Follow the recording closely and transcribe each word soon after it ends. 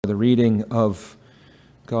The reading of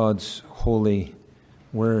God's holy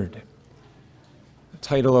word. The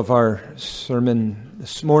title of our sermon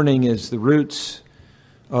this morning is The Roots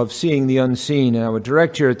of Seeing the Unseen. And I would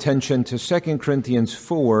direct your attention to 2 Corinthians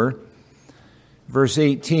 4, verse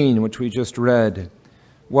 18, which we just read.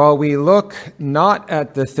 While we look not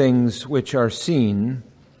at the things which are seen,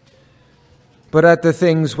 but at the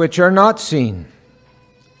things which are not seen.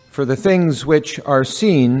 For the things which are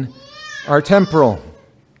seen are temporal,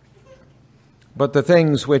 but the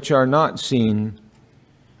things which are not seen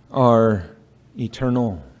are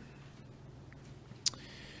eternal.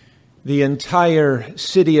 The entire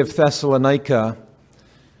city of Thessalonica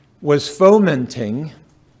was fomenting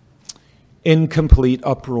in complete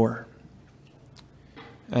uproar.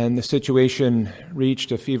 And the situation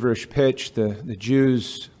reached a feverish pitch. The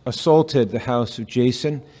Jews assaulted the house of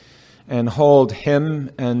Jason and hauled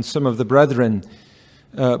him and some of the brethren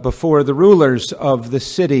before the rulers of the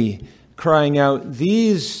city, crying out,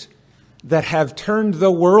 "These that have turned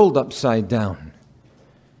the world upside down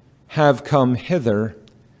have come hither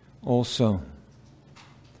also."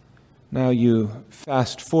 Now you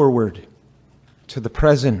fast forward to the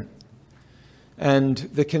present, and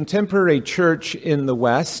the contemporary church in the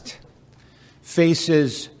West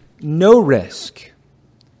faces no risk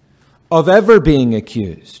of ever being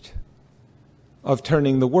accused of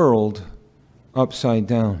turning the world upside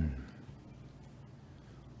down.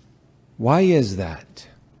 Why is that?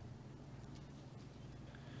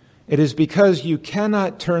 It is because you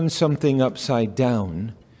cannot turn something upside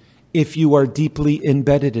down if you are deeply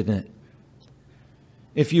embedded in it,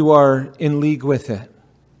 if you are in league with it.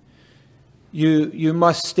 You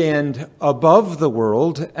must stand above the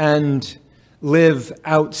world and live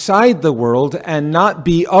outside the world and not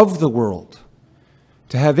be of the world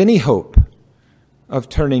to have any hope of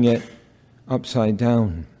turning it upside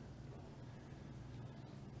down.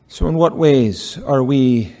 So in what ways are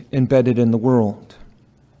we embedded in the world?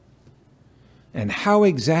 And how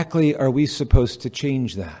exactly are we supposed to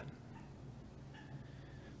change that?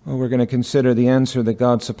 Well, we're going to consider the answer that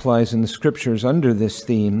God supplies in the Scriptures under this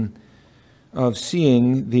theme of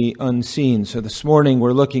seeing the unseen. So this morning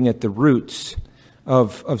we're looking at the roots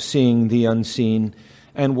of seeing the unseen,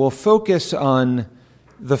 and we'll focus on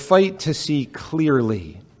the fight to see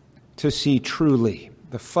clearly, to see truly.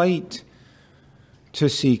 The fight to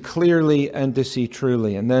see clearly and to see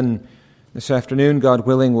truly. And then this afternoon, God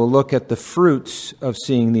willing, we'll look at the fruits of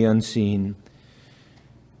seeing the unseen,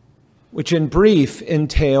 which in brief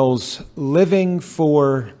entails living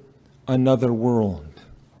for another world.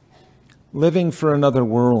 Living for another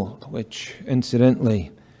world, which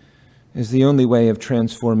incidentally is the only way of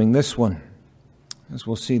transforming this one, as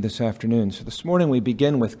we'll see this afternoon. So this morning we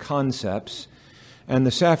begin with concepts, and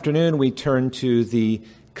this afternoon we turn to the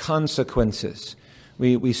consequences.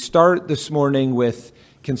 We start this morning with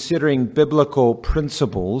considering biblical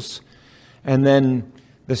principles, and then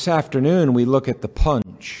this afternoon we look at the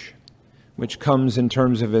punch, which comes in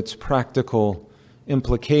terms of its practical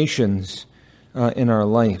implications in our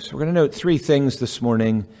life. So we're going to note three things this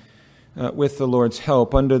morning with the Lord's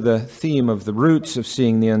help under the theme of the roots of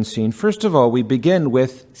seeing the unseen. First of all, we begin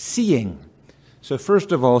with seeing. So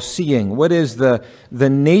first of all, seeing. What is the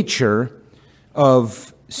nature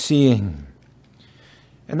of seeing?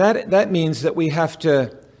 And that means that we have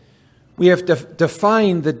to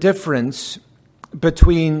define the difference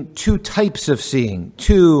between two types of seeing,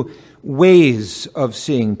 two ways of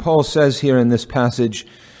seeing. Paul says here in this passage,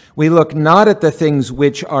 we look not at the things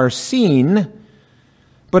which are seen,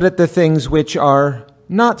 but at the things which are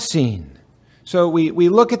not seen. So we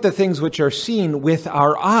look at the things which are seen with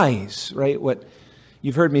our eyes, right? What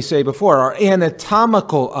you've heard me say before, our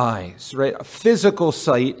anatomical eyes, right? A physical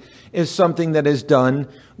sight is something that is done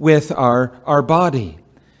with our body.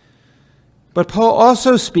 But Paul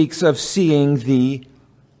also speaks of seeing the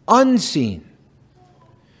unseen.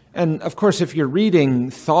 And of course, if you're reading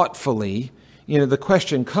thoughtfully, the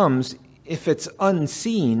question comes, if it's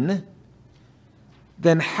unseen,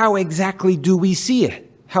 then how exactly do we see it?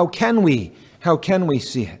 How can we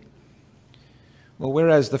see it? Well,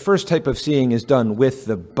 whereas the first type of seeing is done with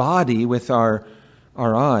the body, with our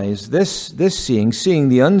eyes, this seeing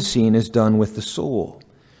the unseen is done with the soul.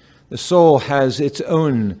 The soul has its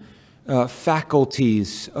own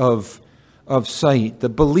faculties of sight. The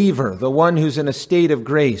believer, the one who's in a state of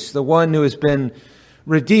grace, the one who has been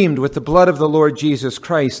redeemed with the blood of the Lord Jesus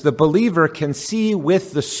Christ, the believer can see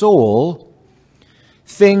with the soul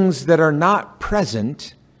things that are not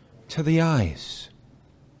present to the eyes.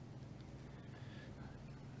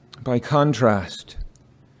 By contrast,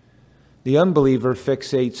 the unbeliever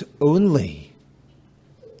fixates only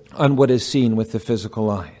on what is seen with the physical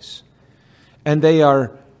eyes. And they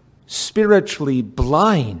are spiritually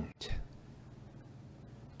blind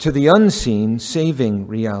to the unseen saving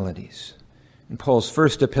realities. In Paul's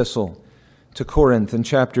first epistle to Corinth, in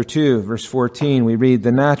chapter 2, verse 14, we read,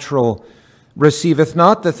 "The natural receiveth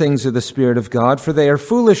not the things of the Spirit of God, for they are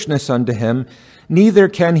foolishness unto him, neither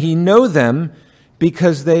can he know them,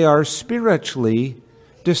 because they are spiritually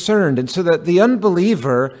discerned." And so that the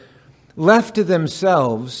unbeliever, left to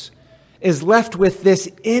themselves, is left with this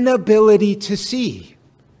inability to see.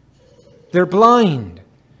 They're blind.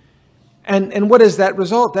 And what does that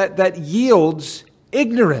result? That yields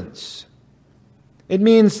ignorance. It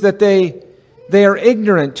means that they are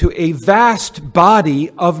ignorant to a vast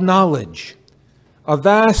body of knowledge, a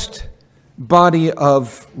vast body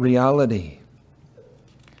of reality.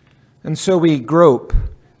 And so we grope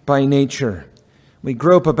by nature. We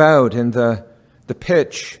grope about in the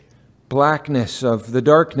pitch blackness of the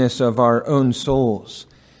darkness of our own souls.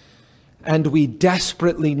 And we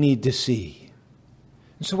desperately need to see.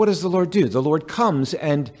 And so what does the Lord do? The Lord comes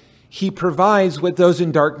and he provides what those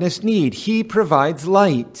in darkness need. He provides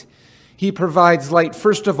light. He provides light,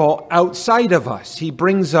 first of all, outside of us. He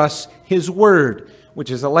brings us his word,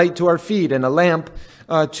 which is a light to our feet and a lamp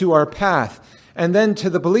to our path. And then to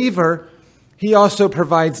the believer, he also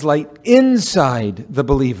provides light inside the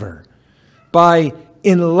believer by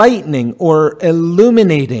enlightening or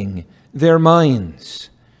illuminating their minds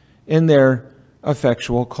in their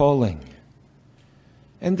effectual calling.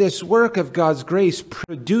 And this work of God's grace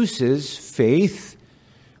produces faith,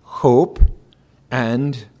 hope,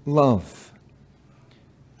 and love,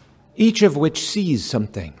 each of which sees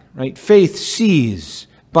something, right? Faith sees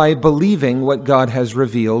by believing what God has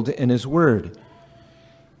revealed in his word.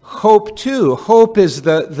 Hope, too. Hope is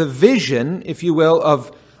the vision, if you will,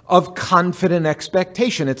 of confident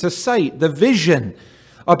expectation. It's a sight, the vision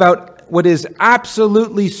about what is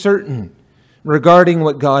absolutely certain regarding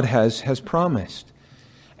what God has promised.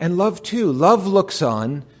 And love, too. Love looks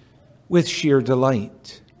on with sheer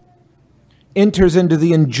delight, enters into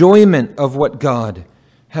the enjoyment of what God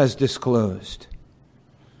has disclosed,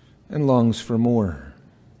 and longs for more.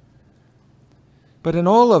 But in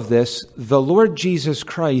all of this, the Lord Jesus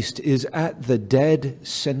Christ is at the dead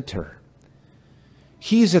center.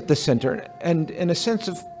 He's at the center, and in a sense,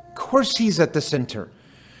 of course he's at the center,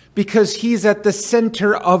 because he's at the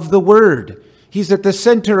center of the Word. He's at the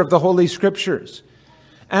center of the Holy Scriptures.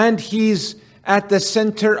 And he's at the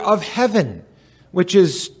center of heaven, which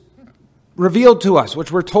is revealed to us, which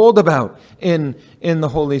we're told about in the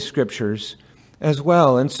Holy Scriptures as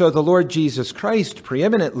well. And so the Lord Jesus Christ,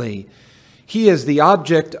 preeminently, he is the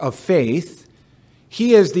object of faith,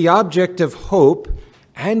 he is the object of hope,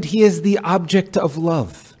 and he is the object of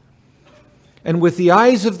love. And with the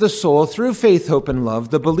eyes of the soul, through faith, hope, and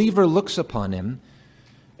love, the believer looks upon him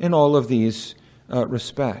in all of these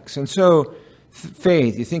respects. And so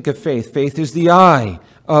faith, you think of faith. Faith is the eye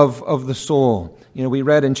of the soul. You know, we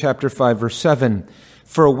read in chapter 5, verse 7,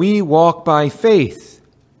 "For we walk by faith,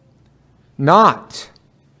 not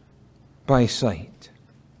by sight."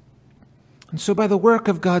 And so by the work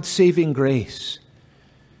of God's saving grace,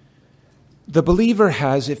 the believer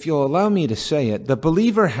has, if you'll allow me to say it, the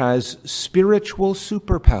believer has spiritual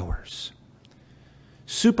superpowers.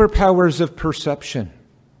 Superpowers of perception.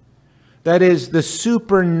 That is, the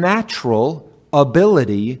supernatural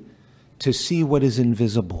ability to see what is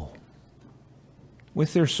invisible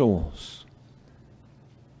with their souls.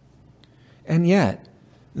 And yet,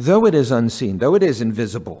 though it is unseen, though it is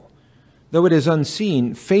invisible, though it is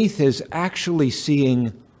unseen, faith is actually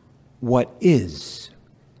seeing what is.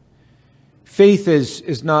 Faith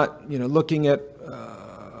is not, looking at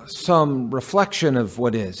some reflection of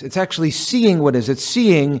what is. It's actually seeing what is. It's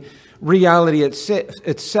seeing reality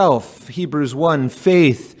itself. Hebrews 1,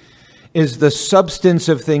 faith is the substance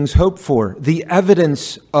of things hoped for, the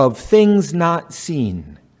evidence of things not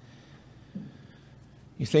seen.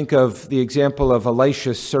 You think of the example of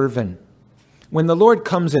Elisha's servant. When the Lord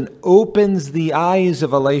comes and opens the eyes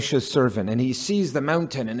of Elisha's servant, and he sees the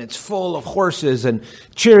mountain, and it's full of horses and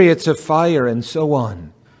chariots of fire and so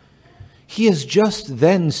on, he is just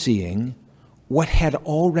then seeing what had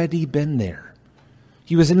already been there.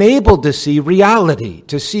 He was enabled to see reality,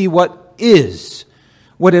 to see what is,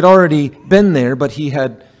 what had already been there, but he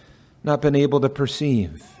had not been able to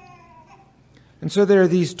perceive. And so there are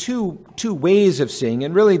these two ways of seeing,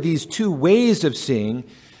 and really these two ways of seeing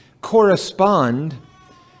correspond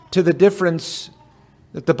to the difference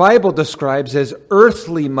that the Bible describes as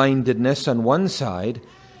earthly mindedness on one side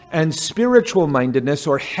and spiritual mindedness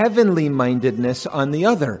or heavenly mindedness on the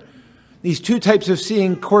other. These two types of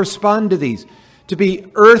seeing correspond to these. To be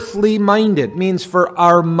earthly minded means for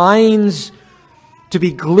our minds to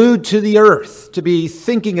be glued to the earth, to be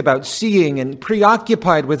thinking about, seeing, and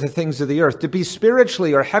preoccupied with the things of the earth. To be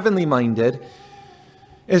spiritually or heavenly minded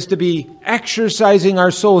is to be exercising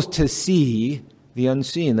our souls to see the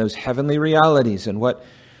unseen, those heavenly realities and what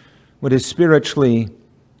is spiritually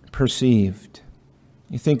perceived.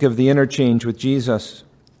 You think of the interchange with Jesus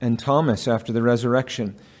and Thomas after the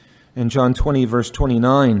resurrection. In John 20, verse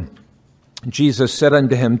 29, Jesus said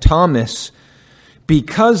unto him, Thomas,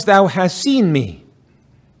 because thou hast seen me,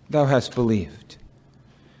 thou hast believed.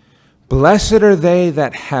 Blessed are they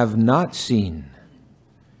that have not seen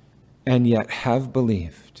and yet have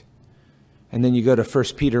believed. And then you go to 1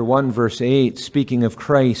 Peter 1, verse 8, speaking of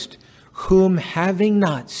Christ, whom having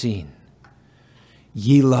not seen,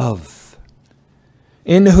 ye love,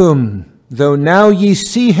 in whom, though now ye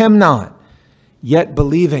see him not, yet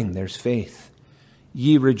believing, there's faith,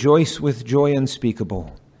 ye rejoice with joy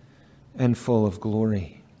unspeakable and full of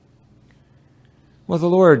glory. Well, the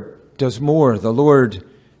Lord does more. The Lord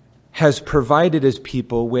has provided his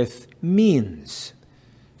people with means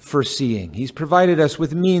for seeing. He's provided us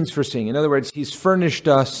with means for seeing. In other words, he's furnished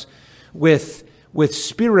us with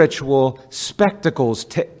spiritual spectacles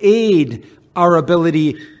to aid our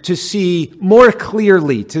ability to see more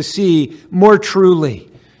clearly, to see more truly.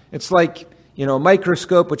 It's like, a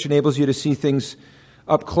microscope, which enables you to see things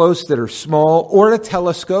up close that are small, or a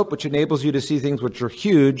telescope, which enables you to see things which are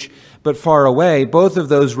huge but far away. Both of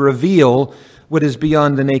those reveal what is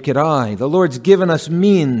beyond the naked eye. The Lord's given us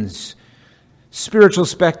means, spiritual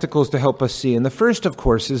spectacles to help us see. And the first, of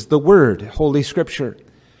course, is the Word, Holy Scripture.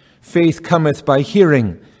 Faith cometh by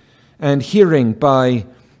hearing, and hearing by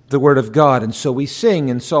the Word of God. And so we sing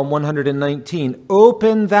in Psalm 119,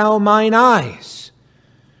 open thou mine eyes,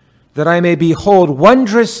 that I may behold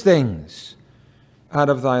wondrous things out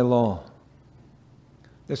of thy law.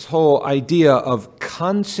 This whole idea of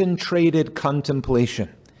concentrated contemplation,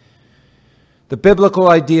 the biblical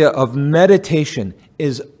idea of meditation,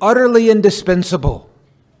 is utterly indispensable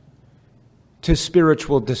to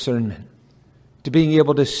spiritual discernment, to being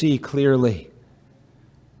able to see clearly.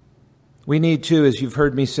 We need to, as you've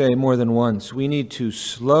heard me say more than once, we need to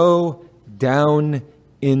slow down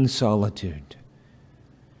in solitude.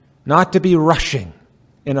 Not to be rushing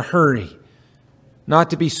in a hurry,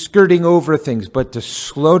 not to be skirting over things, but to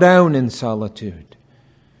slow down in solitude.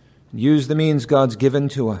 Use the means God's given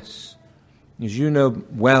to us. As you know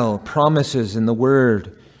well, promises in the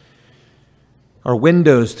Word are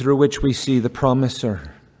windows through which we see the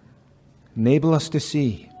promiser. Enable us to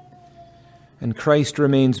see. And Christ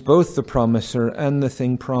remains both the promiser and the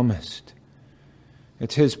thing promised.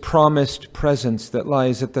 It's his promised presence that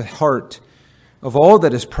lies at the heart of all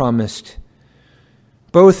that is promised,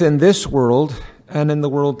 both in this world and in the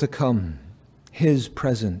world to come. His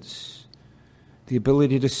presence, the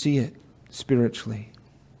ability to see it spiritually.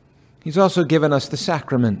 He's also given us the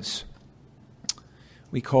sacraments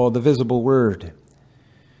we call the visible Word.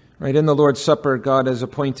 Right, in the Lord's Supper, God has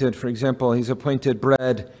appointed, for example, he's appointed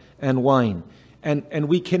bread and wine. And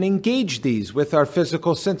we can engage these with our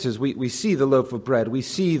physical senses. We see the loaf of bread. We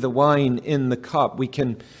see the wine in the cup. We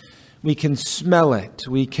can smell it.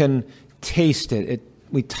 We can taste it.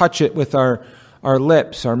 We touch it with our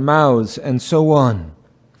lips, our mouths, and so on.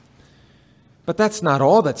 But that's not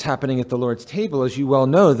all that's happening at the Lord's table. As you well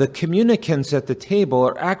know, the communicants at the table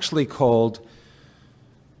are actually called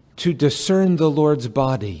to discern the Lord's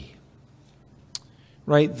body.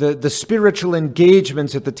 Right? The spiritual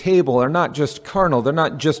engagements at the table are not just carnal. They're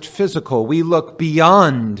not just physical. We look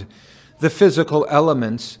beyond the physical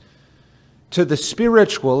elements to the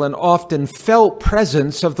spiritual and often felt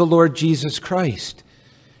presence of the Lord Jesus Christ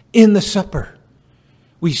in the supper.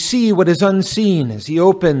 We see what is unseen as he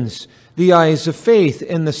opens the eyes of faith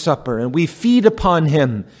in the supper, and we feed upon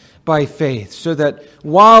him by faith, so that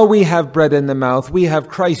while we have bread in the mouth, we have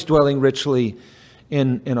Christ dwelling richly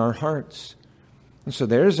in our hearts. And so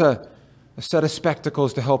there's a set of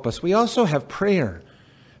spectacles to help us. We also have prayer.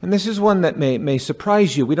 And this is one that may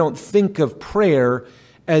surprise you. We don't think of prayer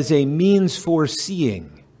as a means for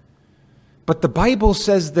seeing. But the Bible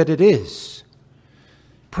says that it is.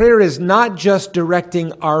 Prayer is not just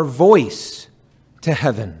directing our voice to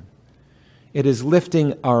heaven. It is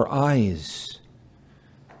lifting our eyes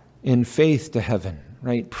in faith to heaven.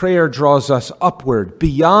 Right? Prayer draws us upward,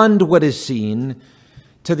 beyond what is seen,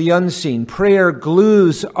 to the unseen. Prayer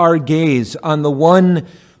glues our gaze on the one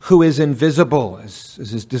who is invisible, as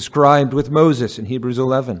is described with Moses in Hebrews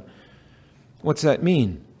 11. What's that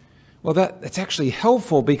mean? Well, that's actually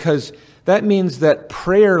helpful, because that means that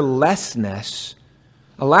prayerlessness,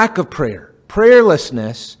 a lack of prayer,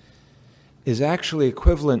 prayerlessness is actually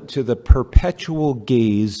equivalent to the perpetual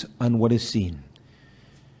gaze on what is seen.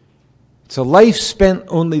 It's a life spent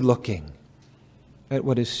only looking at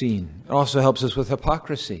what is seen. It also helps us with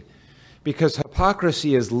hypocrisy, because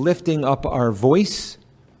hypocrisy is lifting up our voice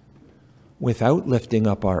without lifting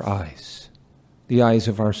up our eyes, the eyes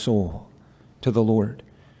of our soul, to the Lord.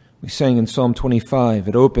 We sang in Psalm 25,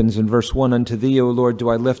 it opens in verse 1, "Unto thee, O Lord, do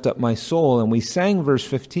I lift up my soul." And we sang verse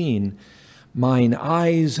 15, "Mine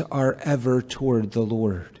eyes are ever toward the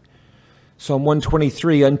Lord." Psalm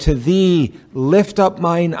 123, "Unto thee lift up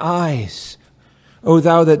mine eyes, O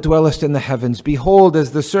thou that dwellest in the heavens. Behold,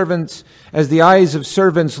 as the eyes of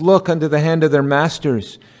servants look unto the hand of their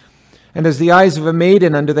masters, and as the eyes of a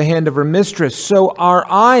maiden unto the hand of her mistress, so our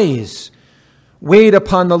eyes wait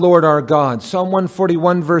upon the Lord our God." Psalm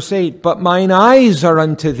 141, verse 8, "But mine eyes are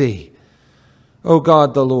unto thee, O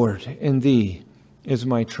God the Lord, in thee is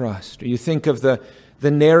my trust." Or you think of the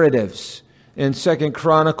narratives in 2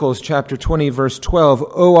 Chronicles chapter 20, verse 12,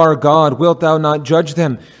 "O our God, wilt thou not judge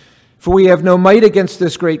them? For we have no might against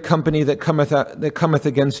this great company that cometh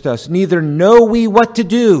against us, neither know we what to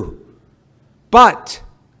do, but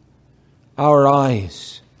our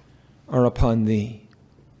eyes are upon thee."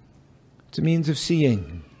 It's a means of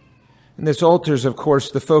seeing. And this alters, of course,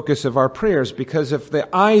 the focus of our prayers, because if the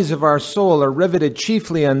eyes of our soul are riveted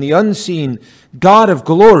chiefly on the unseen God of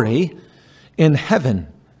glory in heaven,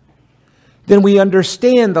 then we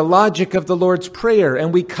understand the logic of the Lord's Prayer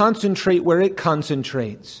and we concentrate where it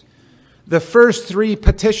concentrates. The first three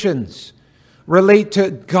petitions relate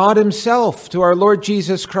to God Himself, to our Lord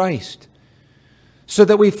Jesus Christ, so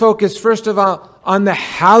that we focus first of all on the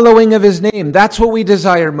hallowing of His name. That's what we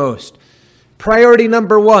desire most. Priority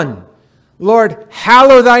number one, Lord,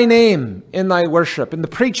 hallow thy name in thy worship, in the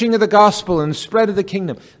preaching of the gospel and the spread of the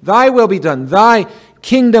kingdom. Thy will be done, thy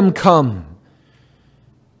kingdom come.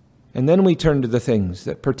 And then we turn to the things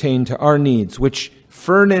that pertain to our needs, which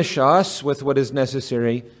furnish us with what is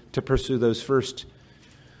necessary to pursue those first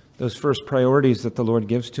priorities that the Lord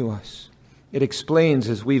gives to us. It explains,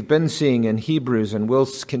 as we've been seeing in Hebrews and will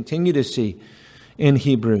continue to see in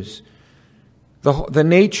Hebrews, the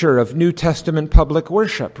nature of New Testament public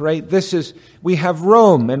worship, right? We have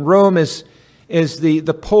Rome, and Rome is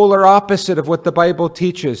the polar opposite of what the Bible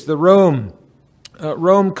teaches. Rome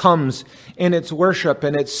comes in its worship,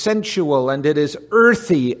 and it's sensual, and it is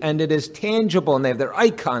earthy, and it is tangible, and they have their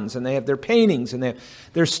icons, and they have their paintings, and they have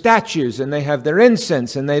their statues, and they have their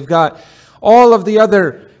incense, and they've got all of the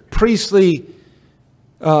other priestly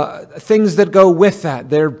things that go with that.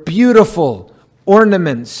 They're beautiful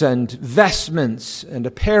ornaments and vestments and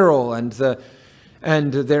apparel and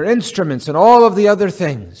their instruments and all of the other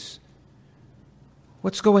things.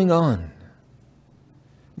 What's going on?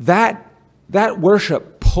 That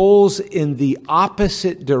worship pulls in the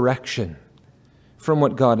opposite direction from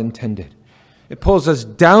what God intended. It pulls us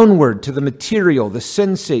downward to the material, the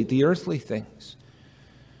sensate, the earthly things.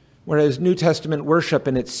 Whereas New Testament worship,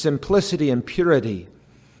 in its simplicity and purity,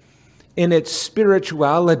 in its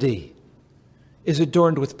spirituality, is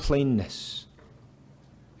adorned with plainness.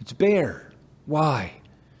 It's bare. Why?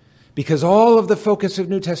 Because all of the focus of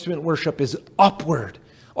New Testament worship is upward.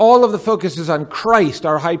 All of the focus is on Christ,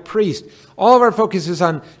 our high priest. All of our focus is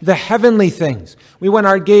on the heavenly things. We want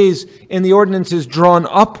our gaze in the ordinances drawn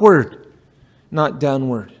upward, not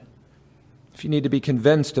downward. If you need to be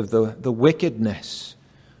convinced of the wickedness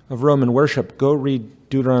of Roman worship, go read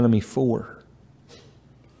Deuteronomy 4.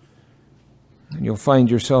 And you'll find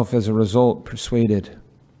yourself, as a result, persuaded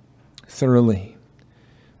thoroughly.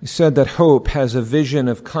 We said that hope has a vision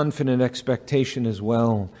of confident expectation as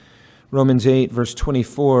well. Romans 8, verse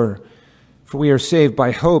 24, "For we are saved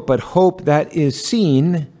by hope, but hope that is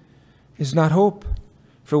seen is not hope.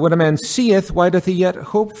 For what a man seeth, why doth he yet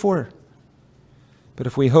hope for? But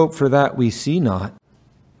if we hope for that we see not,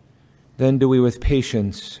 then do we with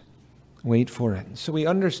patience wait for it." So we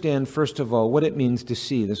understand, first of all, what it means to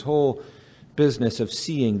see, this whole business of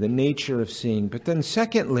seeing, the nature of seeing. But then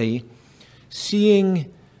secondly,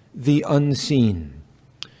 seeing the unseen.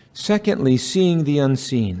 Secondly, seeing the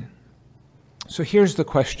unseen. So here's the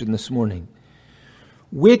question this morning.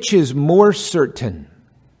 Which is more certain,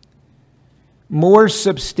 more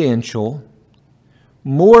substantial,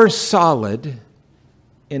 more solid,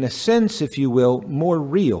 in a sense, if you will, more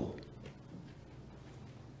real?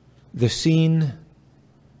 The seen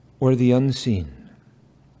or the unseen?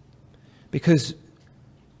 Because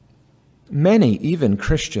many, even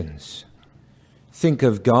Christians, think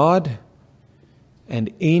of God and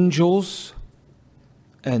angels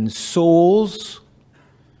and souls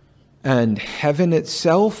and heaven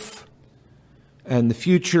itself and the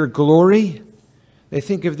future glory. They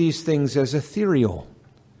think of these things as ethereal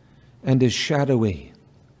and as shadowy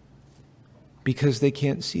because they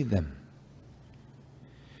can't see them.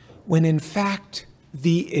 When in fact,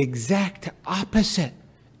 the exact opposite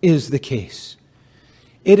is the case.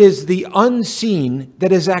 It is the unseen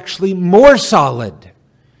that is actually more solid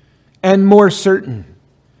and more certain.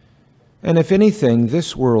 And if anything,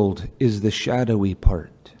 this world is the shadowy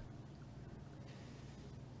part.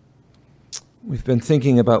 We've been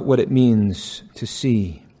thinking about what it means to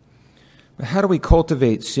see. But how do we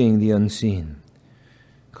cultivate seeing the unseen?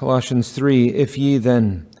 Colossians 3, if ye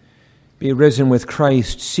then be risen with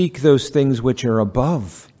Christ, seek those things which are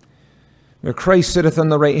above, where Christ sitteth on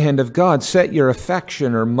the right hand of God. Set your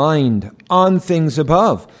affection or mind on things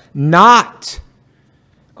above, not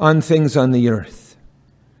on things on the earth.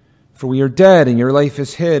 For we are dead, and your life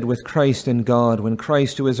is hid with Christ in God. When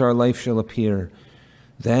Christ, who is our life, shall appear,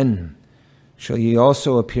 then shall ye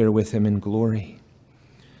also appear with him in glory.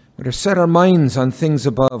 We're to set our minds on things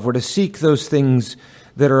above. We're to seek those things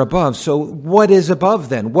that are above. So what is above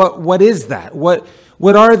then? What is that? What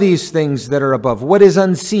are these things that are above? What is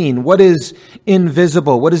unseen? What is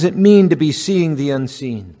invisible? What does it mean to be seeing the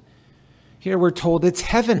unseen? Here we're told it's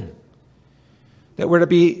heaven. That we're to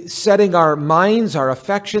be setting our minds, our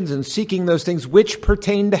affections, and seeking those things which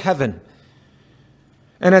pertain to heaven.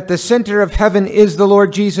 And at the center of heaven is the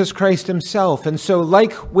Lord Jesus Christ himself. And so,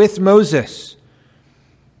 like with Moses,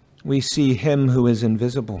 we see him who is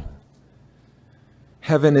invisible.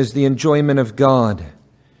 Heaven is the enjoyment of God,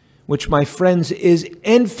 which, my friends, is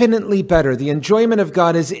infinitely better. The enjoyment of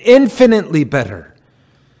God is infinitely better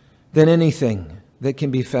than anything that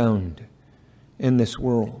can be found in this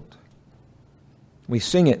world. We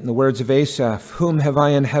sing it in the words of Asaph, whom have I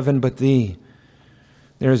in heaven but thee?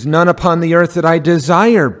 There is none upon the earth that I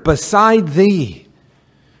desire beside thee.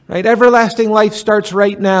 Right? Everlasting life starts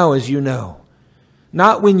right now, as you know,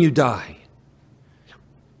 not when you die.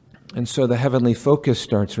 And so the heavenly focus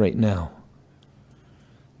starts right now.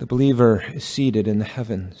 The believer is seated in the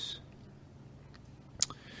heavens.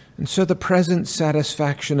 And so the present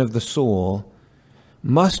satisfaction of the soul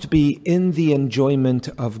must be in the enjoyment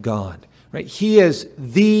of God. Right? He is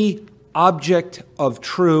the object of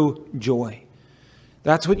true joy.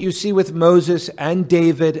 That's what you see with Moses and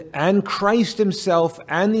David and Christ himself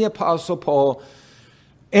and the Apostle Paul,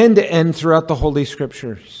 end to end throughout the Holy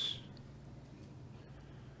Scriptures.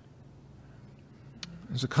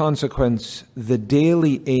 As a consequence, the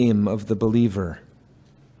daily aim of the believer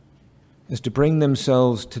is to bring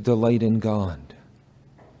themselves to delight in God,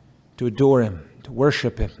 to adore him, to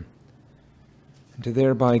worship him, and to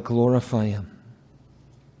thereby glorify him.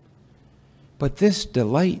 But this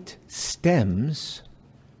delight stems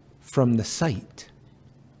from the sight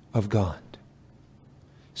of God.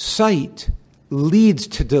 Sight leads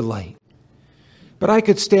to delight. But I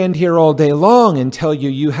could stand here all day long and tell you,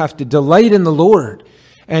 you have to delight in the Lord,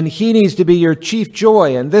 and he needs to be your chief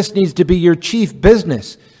joy, and this needs to be your chief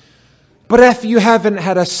business. But if you haven't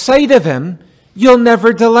had a sight of him, you'll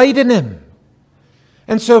never delight in him.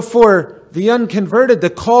 And so for the unconverted, the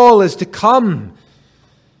call is to come,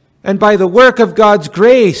 and by the work of God's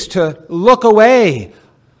grace, to look away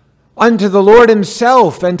unto the Lord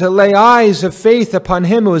himself and to lay eyes of faith upon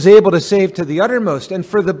him who is able to save to the uttermost. And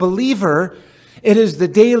for the believer, it is the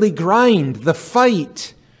daily grind, the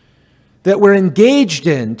fight that we're engaged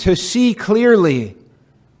in to see clearly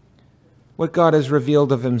what God has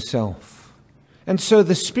revealed of himself. And so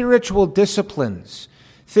the spiritual disciplines,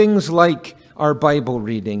 things like our Bible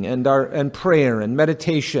reading and prayer and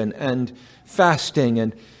meditation and fasting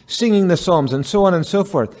and singing the Psalms and so on and so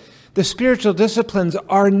forth, the spiritual disciplines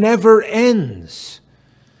are never ends.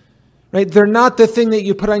 Right? They're not the thing that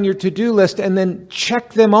you put on your to-do list and then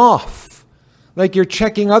check them off like you're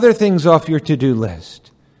checking other things off your to-do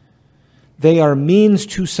list. They are means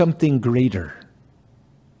to something greater,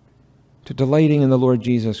 to delighting in the Lord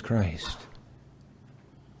Jesus Christ.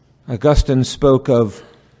 Augustine spoke of,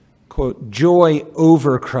 quote, joy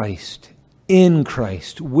over Christ, in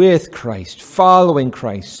Christ, with Christ, following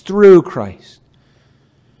Christ, through Christ,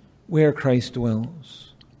 where Christ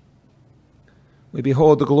dwells. We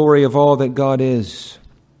behold the glory of all that God is,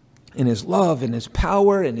 in his love, in his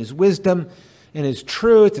power, in his wisdom, in his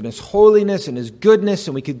truth, in his holiness, in his goodness,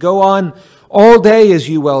 and we could go on all day, as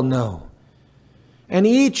you well know. And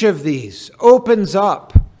each of these opens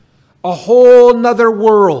up a whole nother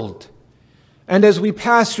world. And as we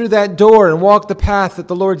pass through that door and walk the path that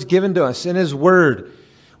the Lord's given to us in his word,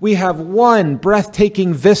 we have one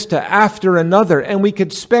breathtaking vista after another, and we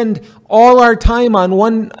could spend all our time on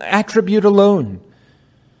one attribute alone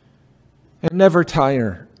and never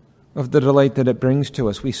tire of the delight that it brings to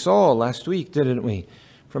us. We saw last week, didn't we,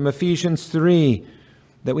 from Ephesians 3,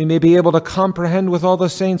 that we may be able to comprehend with all the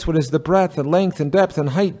saints what is the breadth and length and depth and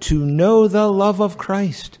height, to know the love of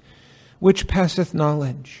Christ, which passeth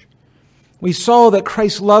knowledge. We saw that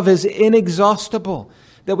Christ's love is inexhaustible,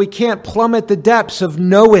 that we can't plummet the depths of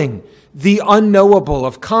knowing the unknowable,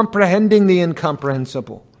 of comprehending the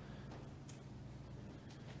incomprehensible.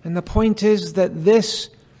 And the point is that this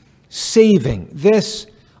saving, this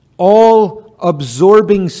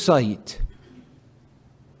all-absorbing sight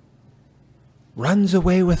runs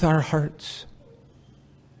away with our hearts.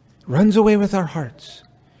 Runs away with our hearts.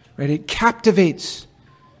 Right? It captivates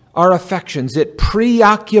our affections. It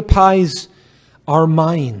preoccupies our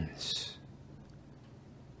minds.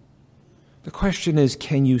 The question is,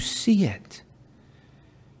 can you see it?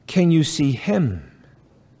 Can you see Him?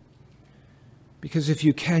 Because if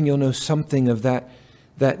you can, you'll know something of that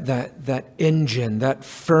engine, that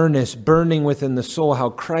furnace burning within the soul, how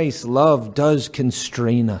Christ's love does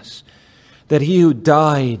constrain us. That He who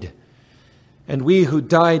died, and we who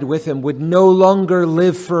died with Him, would no longer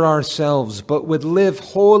live for ourselves, but would live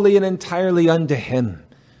wholly and entirely unto Him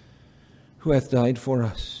who hath died for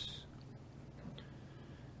us.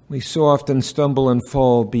 We so often stumble and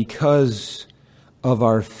fall because of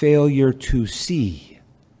our failure to see.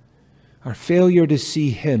 Our failure to see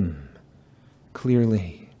Him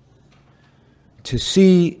clearly. To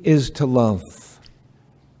see is to love.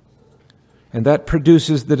 And that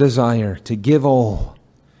produces the desire to give all,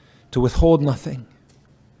 to withhold nothing.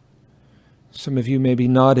 Some of you may be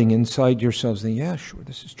nodding inside yourselves, and yeah, sure,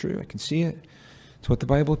 this is true. I can see it. It's what the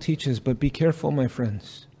Bible teaches. But be careful, my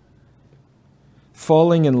friends.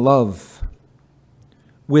 Falling in love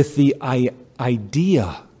with the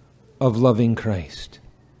idea of loving Christ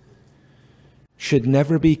should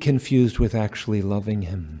never be confused with actually loving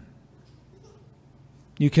Him.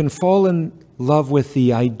 You can fall in love with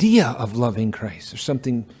the idea of loving Christ. There's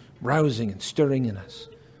something rousing and stirring in us.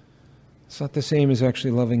 It's not the same as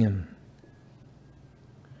actually loving Him.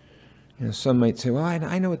 You know, some might say, well,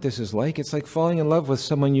 I know what this is like. It's like falling in love with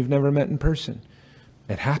someone you've never met in person.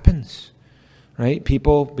 It happens, right?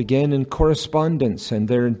 People begin in correspondence, and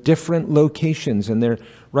they're in different locations, and they're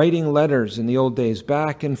writing letters in the old days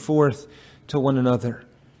back and forth to one another.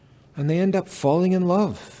 And they end up falling in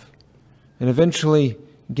love and eventually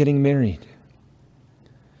getting married.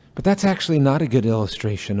 But that's actually not a good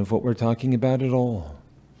illustration of what we're talking about at all.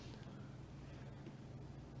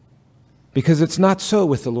 Because it's not so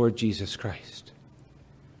with the Lord Jesus Christ.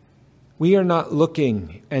 We are not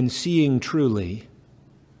looking and seeing truly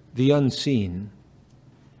the unseen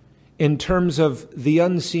in terms of the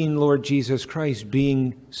unseen Lord Jesus Christ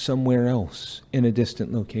being somewhere else in a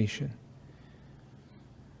distant location.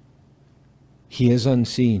 He is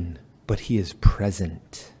unseen, but He is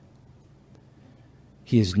present.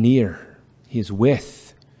 He is near. He is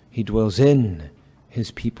with. He dwells in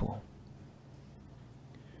His people.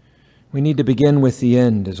 We need to begin with the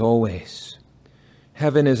end, as always.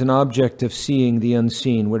 Heaven is an object of seeing the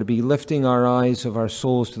unseen. We're to be lifting our eyes of our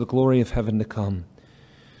souls to the glory of heaven to come.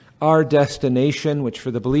 Our destination, which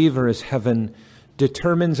for the believer is heaven,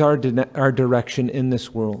 determines our direction in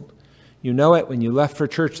this world. You know it when you left for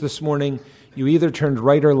church this morning. You either turned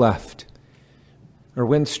right or left, or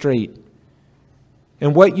went straight.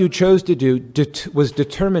 And what you chose to do was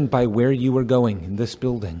determined by where you were going in this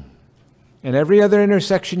building. And every other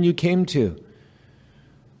intersection you came to,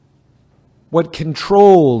 what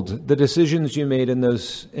controlled the decisions you made in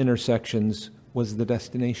those intersections was the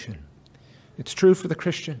destination. It's true for the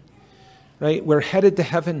Christian, right? We're headed to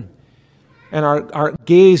heaven, and our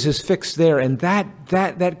gaze is fixed there, and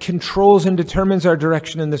that controls and determines our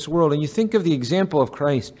direction in this world. And you think of the example of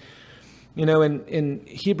Christ. You know, in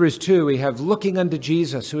Hebrews 2, we have looking unto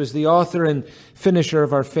Jesus, who is the author and finisher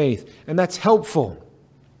of our faith. And that's helpful,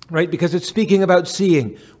 right? Because it's speaking about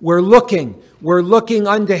seeing. We're looking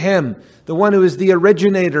unto Him, the one who is the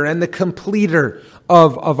originator and the completer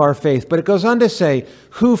of our faith. But it goes on to say,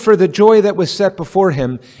 who for the joy that was set before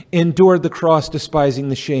Him endured the cross, despising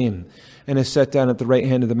the shame, and is set down at the right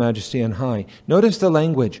hand of the Majesty on high. Notice the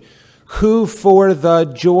language. Who for the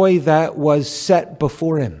joy that was set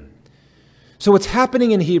before Him. So what's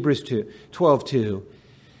happening in Hebrews 12:2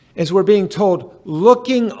 is we're being told,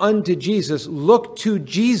 looking unto Jesus, look to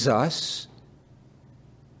Jesus,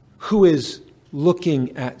 who is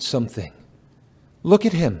looking at something. Look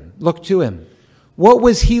at Him. Look to Him. What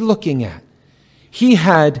was He looking at? He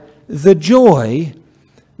had the joy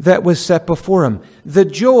that was set before Him. The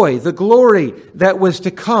joy, the glory that was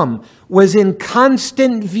to come was in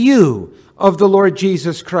constant view of the Lord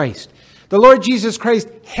Jesus Christ. The Lord Jesus Christ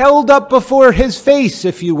held up before his face,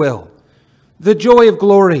 if you will, the joy of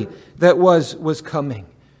glory that was coming.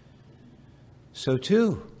 So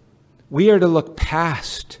too, we are to look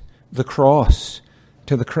past the cross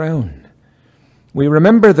to the crown. We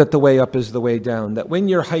remember that the way up is the way down, that when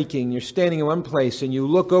you're hiking, you're standing in one place and you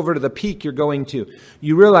look over to the peak you're going to,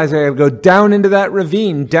 you realize I have to go down into that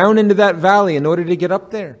ravine, down into that valley in order to get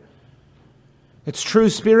up there. It's true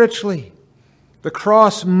spiritually. The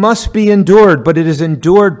cross must be endured, but it is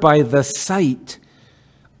endured by the sight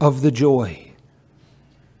of the joy.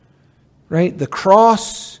 Right? The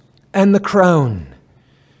cross and the crown.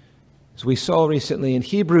 As we saw recently in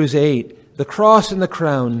Hebrews 8, the cross and the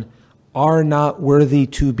crown are not worthy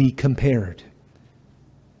to be compared.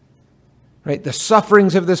 Right? The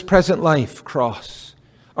sufferings of this present life, cross,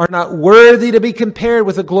 are not worthy to be compared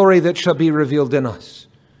with the glory that shall be revealed in us,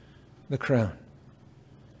 the crown.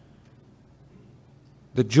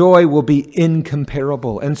 The joy will be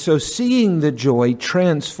incomparable. And so seeing the joy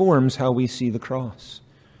transforms how we see the cross.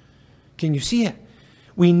 Can you see it?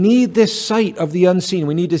 We need this sight of the unseen.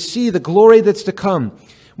 We need to see the glory that's to come.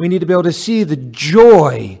 We need to be able to see the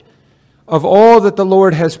joy of all that the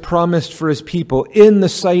Lord has promised for his people in the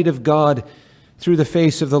sight of God through the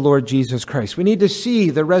face of the Lord Jesus Christ. We need to see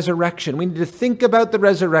the resurrection. We need to think about the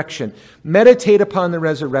resurrection, meditate upon the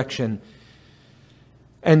resurrection,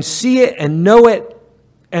 and see it and know it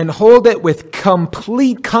and hold it with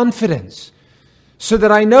complete confidence, so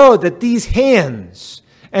that I know that these hands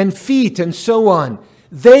and feet and so on,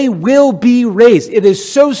 they will be raised. It is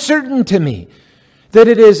so certain to me that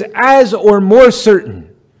it is as or more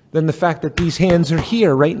certain than the fact that these hands are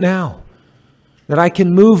here right now, that I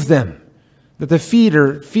can move them, that the feet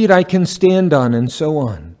are feet I can stand on, and so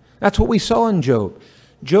on. That's what we saw in Job.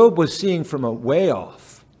 Job was seeing from a way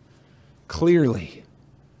off, clearly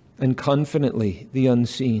and confidently, the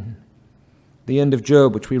unseen. The end of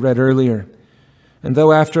Job, which we read earlier. And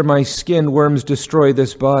though after my skin worms destroy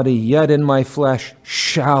this body, yet in my flesh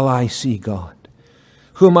shall I see God,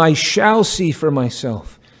 whom I shall see for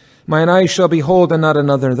myself. Mine eyes shall behold and not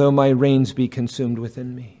another, though my reins be consumed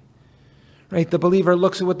within me. Right? The believer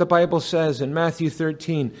looks at what the Bible says in Matthew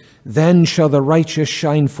 13. Then shall the righteous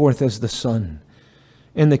shine forth as the sun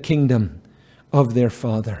in the kingdom of their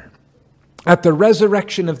Father. At the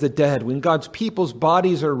resurrection of the dead, when God's people's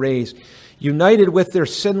bodies are raised, united with their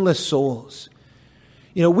sinless souls,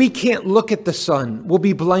 we can't look at the sun. We'll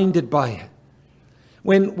be blinded by it.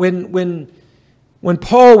 When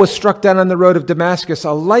Paul was struck down on the road of Damascus,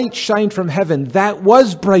 a light shined from heaven that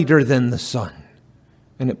was brighter than the sun,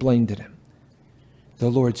 and it blinded him. The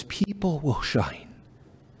Lord's people will shine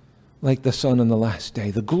like the sun on the last day.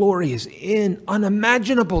 The glory is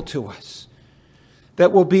unimaginable to us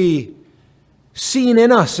that will be seen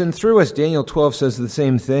in us and through us. Daniel 12 says the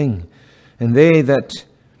same thing. And they that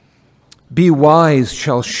be wise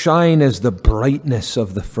shall shine as the brightness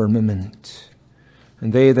of the firmament.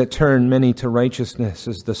 And they that turn many to righteousness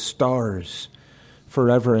as the stars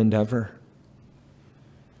forever and ever.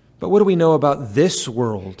 But what do we know about this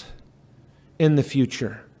world in the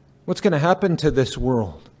future? What's going to happen to this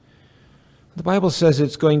world? The Bible says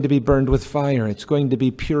it's going to be burned with fire. It's going to be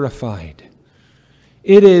purified.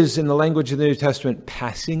 It is, in the language of the New Testament,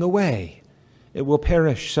 passing away. It will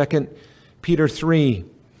perish. 2 Peter 3,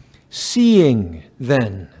 seeing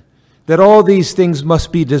then that all these things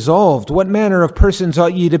must be dissolved, what manner of persons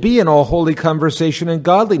ought ye to be in all holy conversation and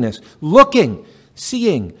godliness? Looking,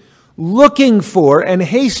 seeing, looking for and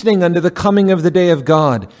hastening unto the coming of the day of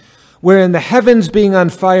God, wherein the heavens being on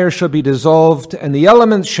fire shall be dissolved, and the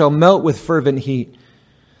elements shall melt with fervent heat.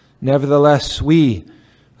 Nevertheless, we,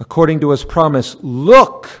 according to his promise,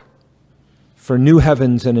 look for new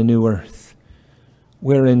heavens and a new earth,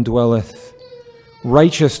 wherein dwelleth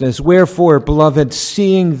righteousness. Wherefore, beloved,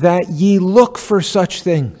 seeing that ye look for such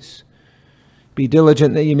things, be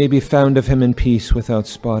diligent that ye may be found of him in peace, without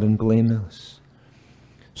spot and blameless.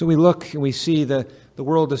 So we look and we see the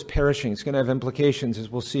world is perishing. It's going to have implications, as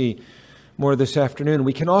we'll see more this afternoon.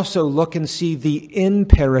 We can also look and see the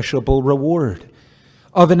imperishable reward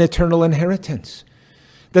of an eternal inheritance.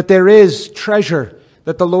 That there is treasure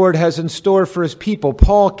that the Lord has in store for his people.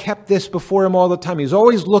 Paul kept this before him all the time. He was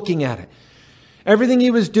always looking at it. Everything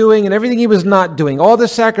he was doing and everything he was not doing, all the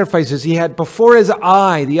sacrifices he had before his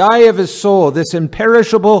eye, the eye of his soul, this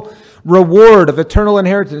imperishable reward of eternal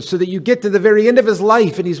inheritance, so that you get to the very end of his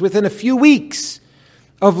life and he's within a few weeks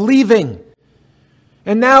of leaving.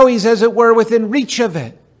 And now he's, as it were, within reach of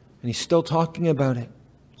it. And he's still talking about it.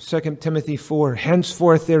 2 Timothy 4,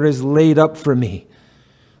 henceforth there is laid up for me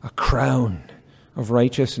a crown of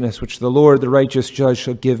righteousness, which the Lord, the righteous judge,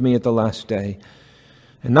 shall give me at the last day.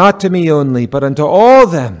 And not to me only, but unto all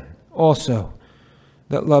them also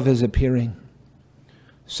that love his appearing.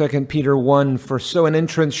 2 Peter 1, for so an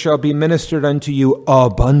entrance shall be ministered unto you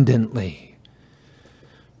abundantly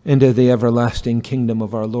into the everlasting kingdom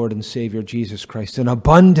of our Lord and Savior Jesus Christ. An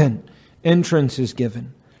abundant entrance is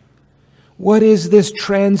given. What is this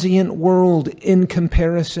transient world in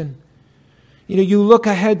comparison? You look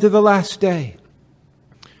ahead to the last day.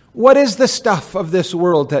 What is the stuff of this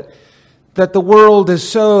world that the world is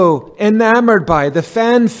so enamored by, the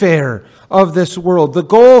fanfare of this world? The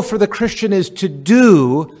goal for the Christian is to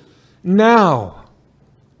do now,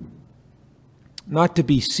 not to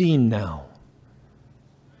be seen now.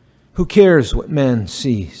 Who cares what man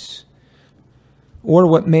sees or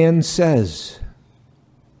what man says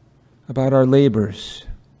about our labors,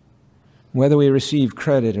 whether we receive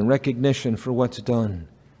credit and recognition for what's done?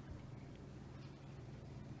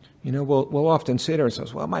 We'll often say to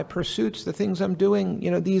ourselves, well, my pursuits, the things I'm doing,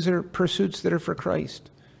 these are pursuits that are for Christ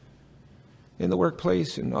in the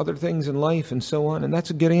workplace and other things in life and so on. And that's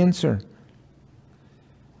a good answer.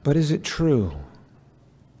 But is it true?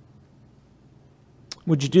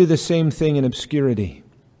 Would you do the same thing in obscurity?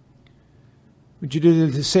 Would you do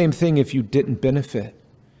the same thing if you didn't benefit?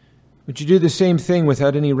 Would you do the same thing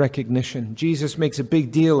without any recognition? Jesus makes a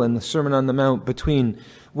big deal in the Sermon on the Mount between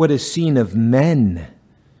what is seen of men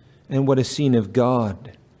and what is seen of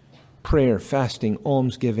God. Prayer, fasting,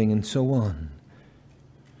 almsgiving, and so on.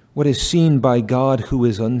 What is seen by God who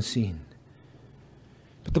is unseen.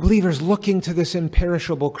 But the believer is looking to this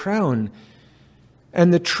imperishable crown,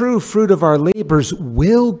 and the true fruit of our labors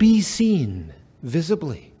will be seen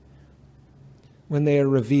visibly when they are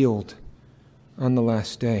revealed on the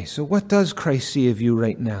last day. So what does Christ see of you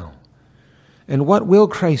right now? And what will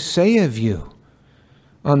Christ say of you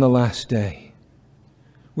on the last day?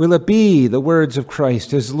 Will it be the words of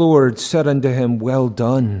Christ, his Lord said unto him, well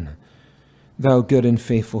done, thou good and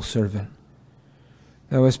faithful servant.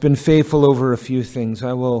 Thou hast been faithful over a few things.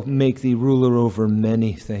 I will make thee ruler over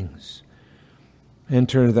many things.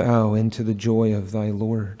 Enter thou into the joy of thy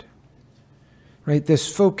Lord. Right?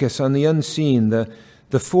 This focus on the unseen,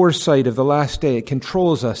 the foresight of the last day, it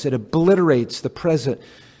controls us. It obliterates the present,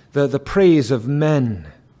 the praise of men,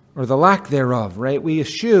 or the lack thereof, right? We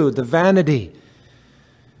eschew the vanity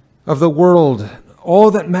of the world.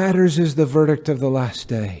 All that matters is the verdict of the last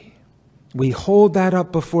day. We hold that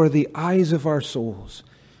up before the eyes of our souls.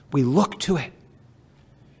 We look to it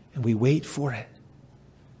and we wait for it.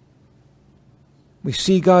 We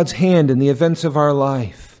see God's hand in the events of our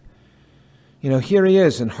life. Here he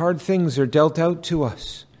is, and hard things are dealt out to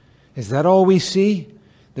us. Is that all we see?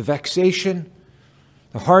 The vexation,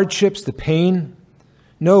 the hardships, the pain?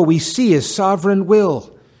 No, we see his sovereign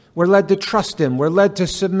will. We're led to trust him. We're led to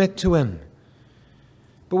submit to him.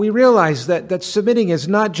 But we realize that submitting is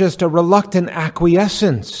not just a reluctant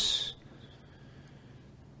acquiescence.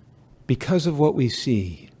 Because of what we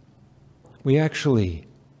see, we actually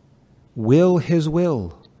will his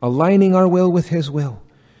will, aligning our will with his will,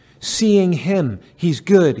 seeing him. He's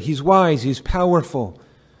good, he's wise, he's powerful.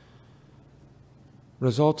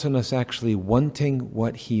 Results in us actually wanting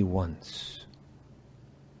what he wants,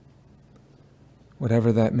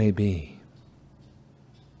 whatever that may be.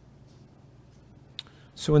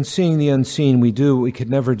 So in seeing the unseen, we do what we could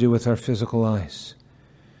never do with our physical eyes.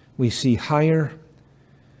 We see higher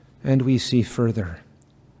and we see further,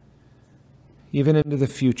 even into the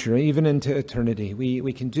future, even into eternity.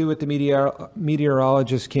 We can do what the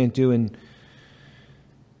meteorologists can't do in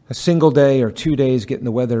a single day or 2 days getting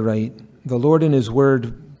the weather right. The Lord in his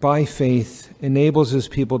word, by faith, enables his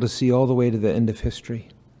people to see all the way to the end of history.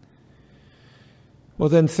 Well,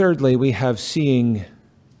 then thirdly, we have seeing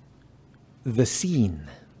the seen.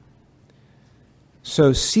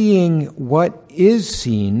 So seeing what is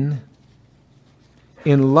seen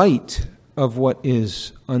in light of what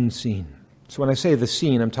is unseen. So when I say the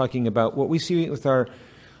seen, I'm talking about what we see with our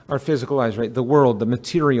physical eyes, right? The world, the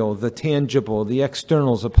material, the tangible, the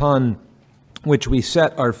externals upon which we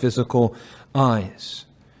set our physical eyes.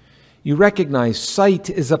 You recognize sight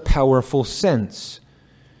is a powerful sense.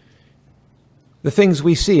 The things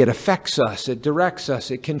we see, it affects us, it directs us,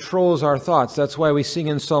 it controls our thoughts. That's why we sing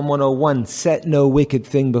in Psalm 101, set no wicked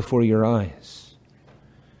thing before your eyes.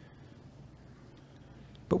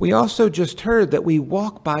 But we also just heard that we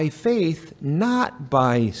walk by faith, not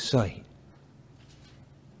by sight.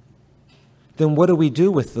 Then what do we do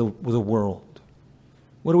with the world?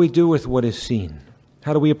 What do we do with what is seen?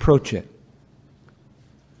 How do we approach it?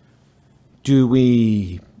 Do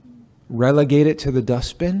we relegate it to the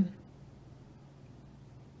dustbin?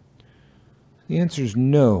 The answer is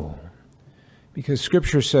no, because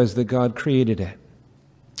Scripture says that God created it.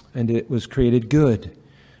 and it was created good.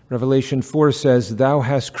 Revelation 4 says, Thou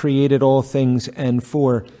hast created all things, and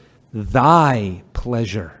for thy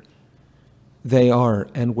pleasure they are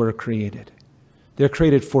and were created. They're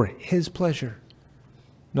created for his pleasure,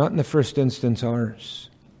 not in the first instance ours.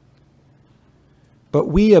 But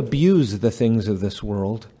we abuse the things of this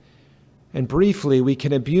world, and briefly we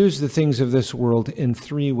can abuse the things of this world in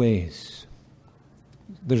three ways.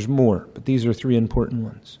 There's more, but these are three important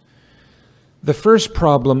ones. The first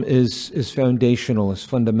problem is foundational, is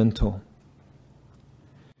fundamental.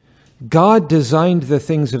 God designed the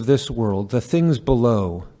things of this world, the things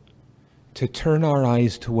below, to turn our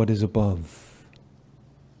eyes to what is above,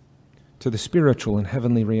 to the spiritual and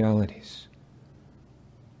heavenly realities.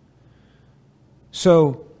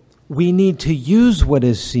 So we need to use what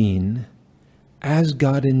is seen as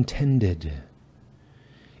God intended.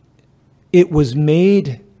 It was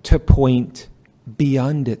made to point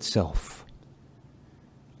beyond itself,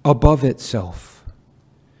 above itself.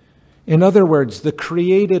 In other words, the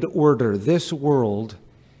created order, this world,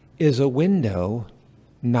 is a window,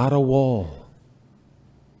 not a wall.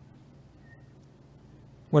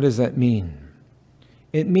 What does that mean?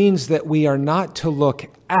 It means that we are not to look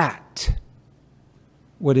at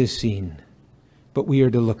what is seen, but we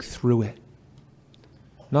are to look through it.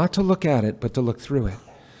 Not to look at it, but to look through it.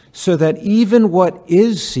 So that even what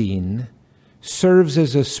is seen serves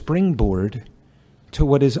as a springboard to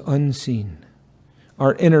what is unseen.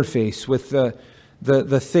 Our interface with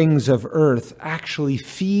the things of earth actually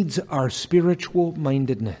feeds our spiritual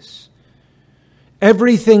mindedness.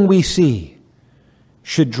 Everything we see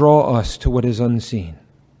should draw us to what is unseen.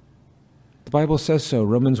 The Bible says so,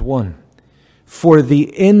 Romans 1. For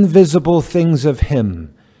the invisible things of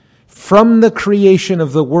him from the creation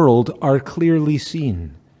of the world are clearly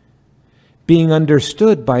seen, being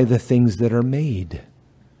understood by the things that are made,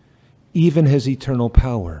 even his eternal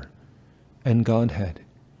power and Godhead.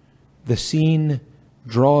 The seen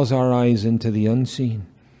draws our eyes into the unseen.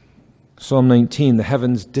 Psalm 19, the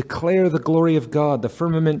heavens declare the glory of God. The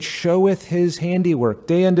firmament showeth his handiwork.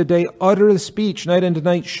 Day unto day uttereth speech. Night unto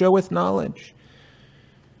night showeth knowledge.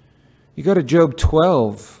 You go to Job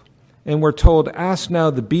 12, and we're told, Ask now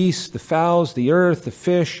the beasts, the fowls, the earth, the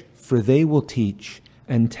fish, for they will teach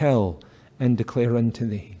and tell and declare unto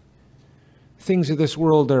thee. Things of this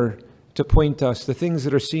world are to point us. The things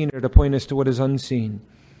that are seen are to point us to what is unseen.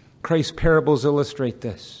 Christ's parables illustrate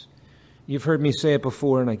this. You've heard me say it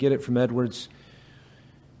before, and I get it from Edwards.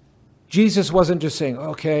 Jesus wasn't just saying,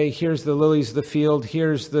 okay, here's the lilies of the field,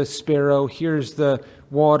 here's the sparrow, here's the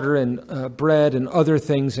water and bread and other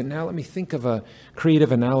things, and now let me think of a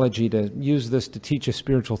creative analogy to use this to teach a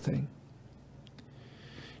spiritual thing.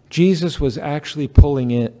 Jesus was actually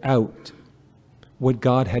pulling it out what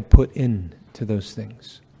God had put into those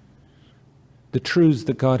things. The truths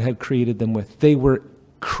that God had created them with. They were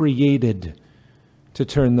created to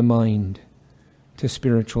turn the mind to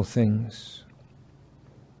spiritual things.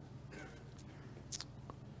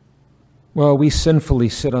 Well, we sinfully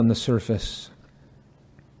sit on the surface.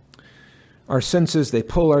 Our senses, they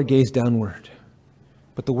pull our gaze downward.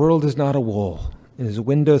 But the world is not a wall. It is a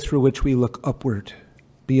window through which we look upward,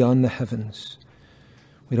 beyond the heavens.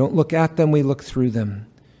 We don't look at them, we look through them.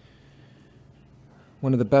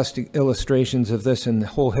 One of the best illustrations of this in the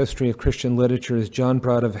whole history of Christian literature is John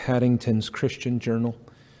Broad of Haddington's Christian Journal,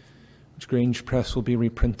 which Grange Press will be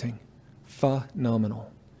reprinting.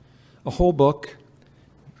 Phenomenal. A whole book,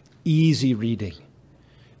 easy reading,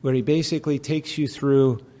 where he basically takes you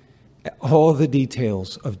through all the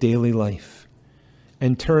details of daily life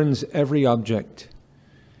and turns every object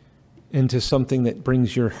into something that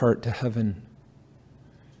brings your heart to heaven,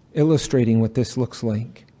 illustrating what this looks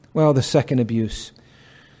like. Well, the second abuse.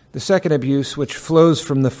 The second abuse, which flows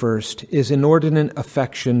from the first, is inordinate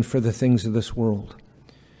affection for the things of this world.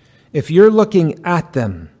 If you're looking at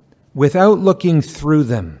them without looking through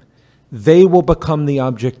them, they will become the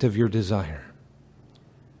object of your desire.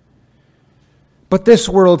 But this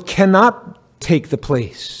world cannot take the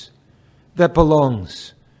place that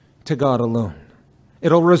belongs to God alone.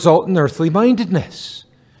 It'll result in earthly mindedness,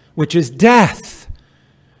 which is death.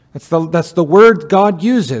 That's the word God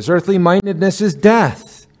uses. Earthly mindedness is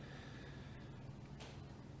death.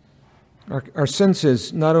 Our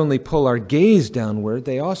senses not only pull our gaze downward,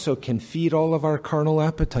 they also can feed all of our carnal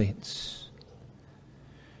appetites.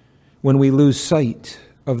 When we lose sight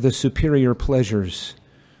of the superior pleasures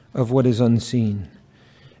of what is unseen.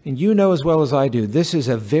 And you know as well as I do, it is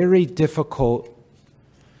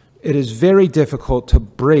very difficult to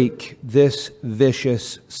break this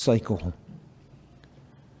vicious cycle.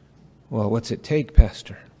 Well, what's it take,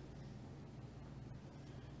 Pastor?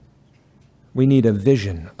 We need a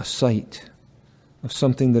vision, a sight of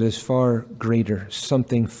something that is far greater,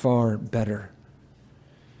 something far better.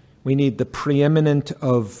 We need the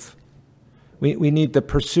we need the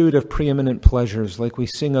pursuit of preeminent pleasures, like we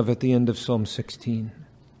sing of at the end of Psalm 16.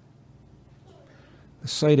 The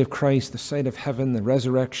sight of Christ, the sight of heaven, the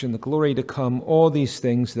resurrection, the glory to come, all these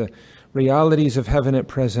things, the realities of heaven at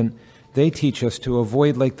present, they teach us to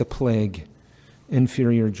avoid, like the plague,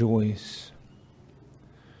 inferior joys.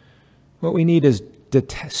 What we need is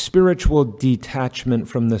spiritual detachment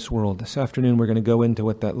from this world. This afternoon we're going to go into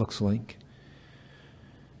what that looks like.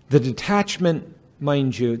 The detachment,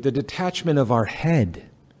 mind you, the detachment of our head,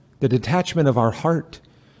 the detachment of our heart,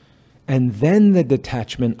 and then the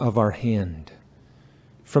detachment of our hand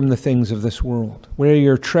from the things of this world. Where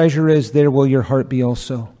your treasure is, there will your heart be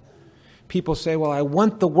also. People say, well, I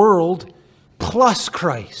want the world plus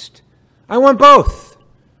Christ. I want both.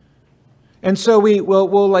 And so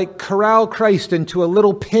we'll like corral Christ into a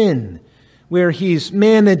little pin where he's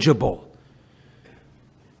manageable.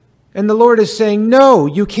 And the Lord is saying, no,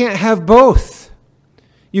 you can't have both.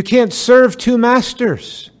 You can't serve two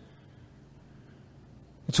masters.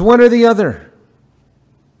 It's one or the other.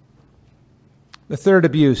 The third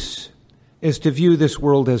abuse is to view this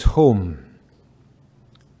world as home.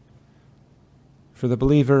 For the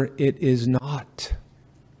believer, it is not.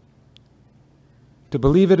 To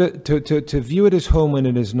believe it, to view it as home when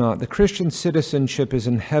it is not. The Christian citizenship is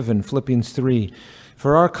in heaven, Philippians 3.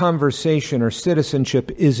 For our conversation or citizenship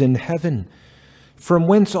is in heaven, from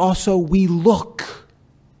whence also we look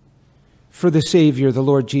for the Savior, the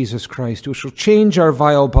Lord Jesus Christ, who shall change our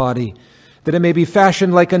vile body, that it may be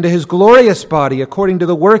fashioned like unto his glorious body, according to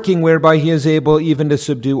the working whereby he is able even to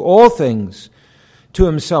subdue all things to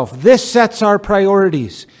himself. This sets our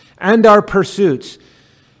priorities and our pursuits.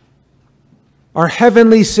 Our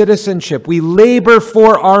heavenly citizenship. We labor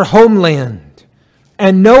for our homeland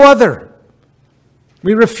and no other.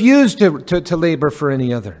 We refuse to labor for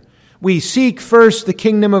any other. We seek first the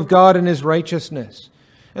kingdom of God and his righteousness.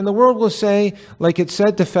 And the world will say, like it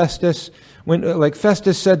said to Festus, like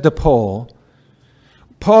Festus said to Paul,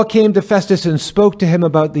 Paul came to Festus and spoke to him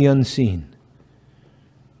about the unseen.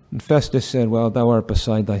 And Festus said, well, thou art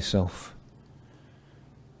beside thyself.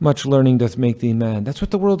 Much learning doth make thee mad. That's what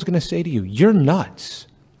the world's going to say to you. You're nuts.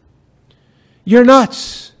 You're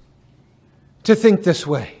nuts to think this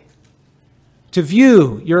way, to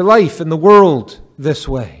view your life and the world this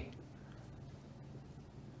way.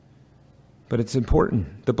 But it's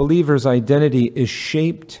important. The believer's identity is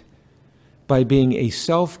shaped by being a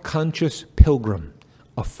self-conscious pilgrim,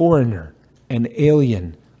 a foreigner, an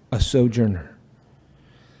alien, a sojourner.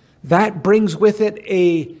 That brings with it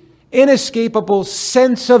a inescapable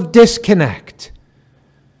sense of disconnect.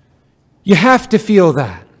 You have to feel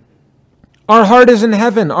that. Our heart is in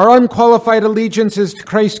heaven. Our unqualified allegiance is to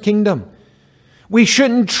Christ's kingdom. We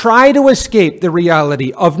shouldn't try to escape the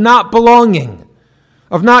reality of not belonging,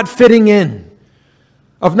 of not fitting in,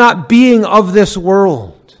 of not being of this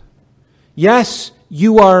world. Yes,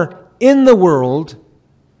 you are in the world,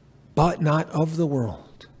 but not of the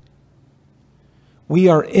world. We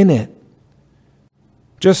are in it,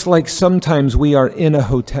 just like sometimes we are in a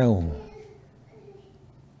hotel.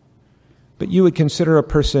 But you would consider a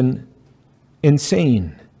person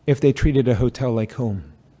insane if they treated a hotel like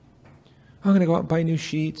home. I'm going to go out and buy new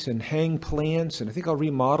sheets and hang plants, and I think I'll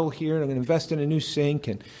remodel here, and I'm going to invest in a new sink,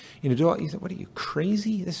 and do all. You say, what are you,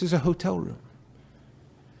 crazy? This is a hotel room.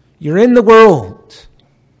 You're in the world,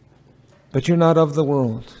 but you're not of the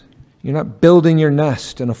world. You're not building your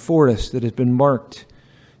nest in a forest that has been marked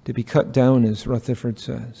to be cut down, as Rutherford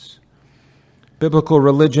says. Biblical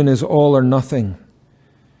religion is all or nothing.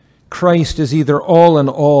 Christ is either all in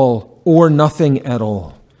all or nothing at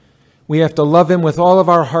all. We have to love him with all of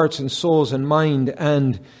our hearts and souls and mind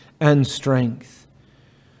and strength.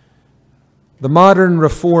 The modern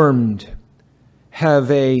Reformed have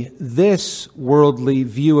this worldly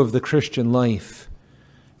view of the Christian life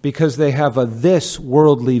because they have this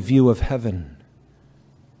worldly view of heaven.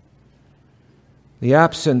 The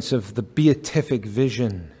absence of the beatific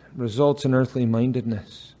vision results in earthly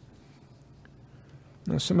mindedness.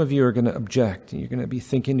 Now, some of you are going to object. You're going to be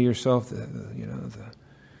thinking to yourself,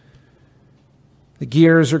 the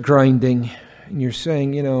gears are grinding, and you're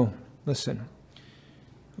saying, listen,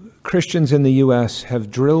 Christians in the U.S.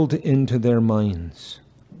 have drilled into their minds.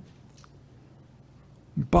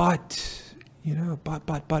 But,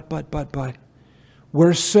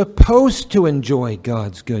 we're supposed to enjoy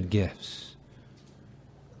God's good gifts.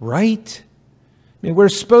 Right? I mean, we're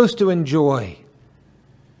supposed to enjoy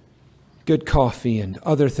good coffee and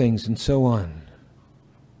other things and so on.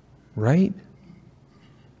 Right?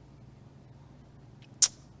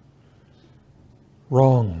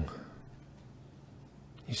 wrong.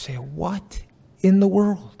 You say, what in the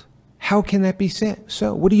world? How can that be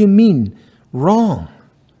so? What do you mean, wrong?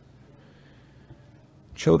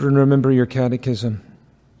 Children, remember your catechism.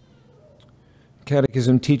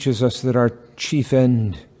 Catechism teaches us that our chief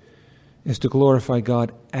end is to glorify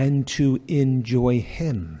God and to enjoy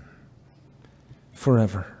Him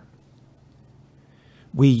forever.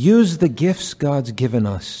 We use the gifts God's given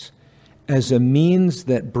us as a means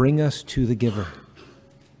that bring us to the giver.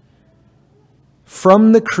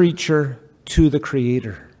 From the creature to the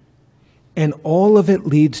Creator. And all of it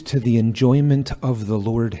leads to the enjoyment of the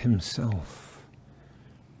Lord Himself.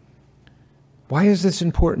 Why is this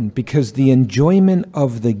important? Because the enjoyment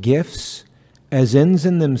of the gifts as ends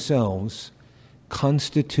in themselves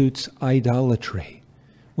constitutes idolatry,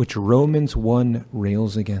 which Romans 1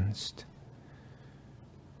 rails against.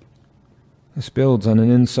 This builds on an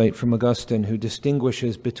insight from Augustine, who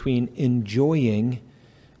distinguishes between enjoying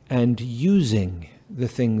and using the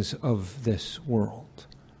things of this world.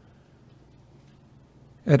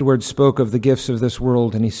 Edwards spoke of the gifts of this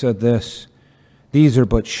world, and he said this: these are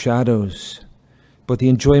but shadows, but the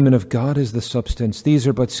enjoyment of God is the substance. These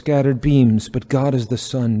are but scattered beams, but God is the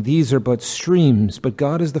sun. These are but streams, but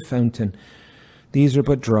God is the fountain. These are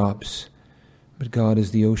but drops, but God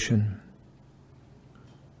is the ocean.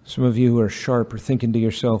 Some of you who are sharp are thinking to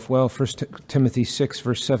yourself, well, 1 Timothy 6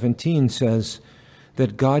 verse 17 says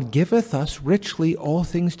that God giveth us richly all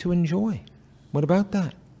things to enjoy. What about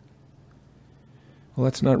that? Well,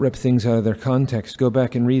 let's not rip things out of their context. Go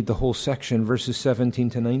back and read the whole section, verses 17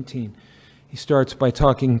 to 19. He starts by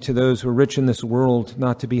talking to those who are rich in this world,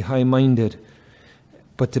 not to be high-minded,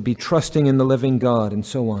 but to be trusting in the living God, and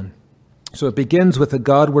so on. So it begins with a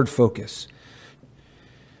Godward focus.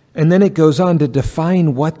 And then it goes on to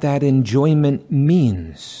define what that enjoyment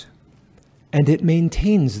means. And it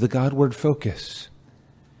maintains the Godward focus.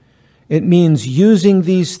 It means using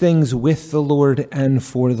these things with the Lord and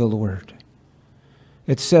for the Lord.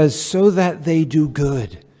 It says, so that they do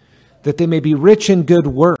good, that they may be rich in good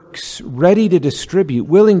works, ready to distribute,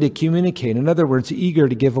 willing to communicate. In other words, eager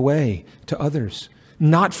to give away to others,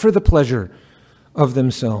 not for the pleasure of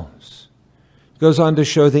themselves. Goes on to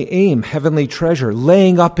show the aim, heavenly treasure,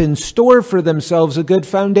 laying up in store for themselves a good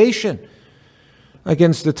foundation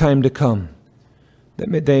against the time to come,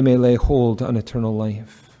 that they may lay hold on eternal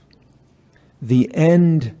life. The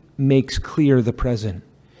end makes clear the present.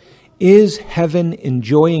 Is heaven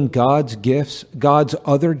enjoying God's gifts, God's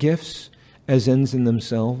other gifts, as ends in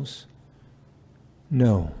themselves?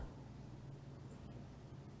 No.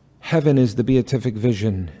 Heaven is the beatific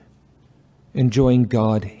vision, enjoying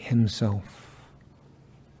God Himself.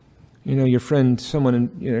 You know, your friend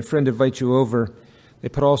invites you over. They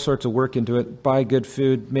put all sorts of work into it, buy good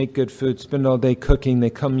food, make good food, spend all day cooking. They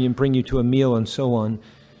come and bring you to a meal and so on,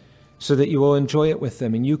 so that you will enjoy it with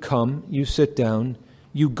them. And you come, you sit down,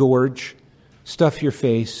 you gorge, stuff your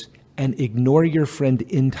face, and ignore your friend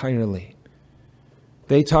entirely.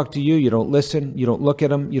 They talk to you, you don't listen, you don't look at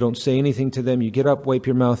them, you don't say anything to them, you get up, wipe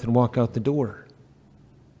your mouth, and walk out the door.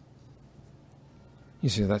 You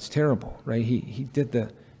say, that's terrible, right?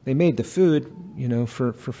 They made the food,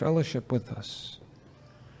 for fellowship with us.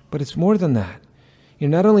 But it's more than that.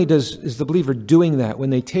 Not only is the believer doing that when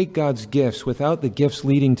they take God's gifts without the gifts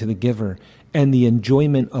leading to the giver and the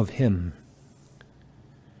enjoyment of Him.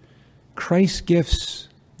 Christ's gifts,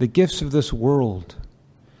 the gifts of this world,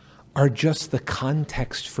 are just the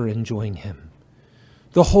context for enjoying Him.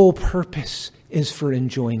 The whole purpose is for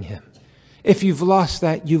enjoying Him. If you've lost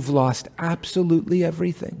that, you've lost absolutely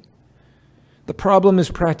everything. The problem is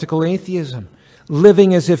practical atheism,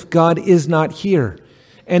 living as if God is not here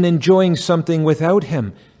and enjoying something without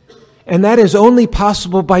Him. And that is only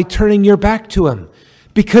possible by turning your back to Him,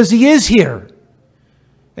 because He is here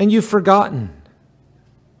and you've forgotten.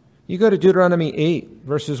 You go to Deuteronomy 8,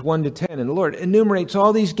 verses 1 to 10, and the Lord enumerates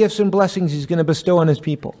all these gifts and blessings He's going to bestow on His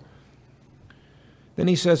people. Then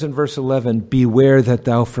He says in verse 11, beware that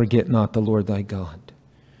thou forget not the Lord thy God.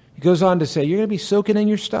 He goes on to say, you're going to be soaking in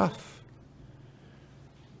your stuff.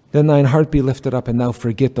 Then thine heart be lifted up, and thou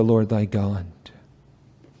forget the Lord thy God.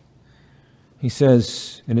 He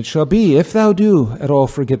says, and it shall be, if thou do at all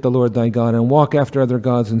forget the Lord thy God, and walk after other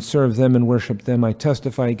gods, and serve them and worship them, I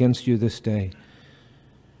testify against you this day,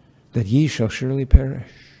 that ye shall surely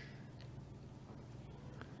perish.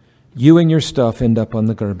 You and your stuff end up on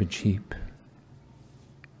the garbage heap.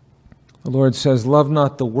 The Lord says, love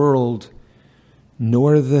not the world,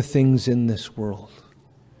 nor the things in this world.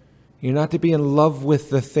 You're not to be in love with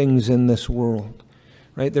the things in this world,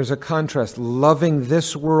 right? There's a contrast, loving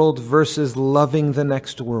this world versus loving the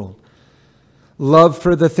next world. love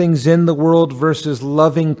for the things in the world versus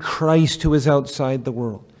loving Christ who is outside the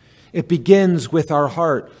world. It begins with our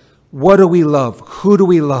heart. What do we love? Who do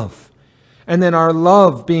we love? And then our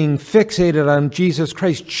love being fixated on Jesus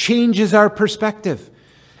Christ changes our perspective.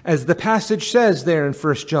 As the passage says there in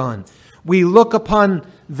 1 John, we look upon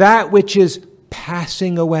that which is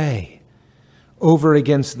passing away over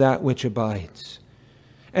against that which abides.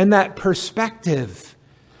 And that perspective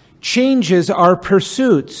changes our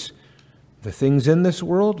pursuits. The things in this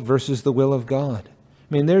world versus the will of God.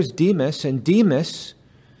 I mean, there's Demas, and Demas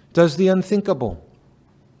does the unthinkable.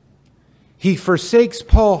 He forsakes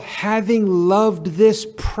Paul, having loved this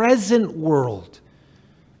present world,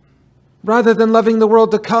 rather than loving the world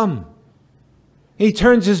to come. He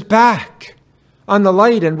turns his back on the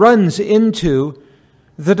light and runs into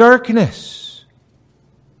the darkness.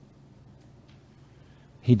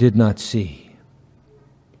 He did not see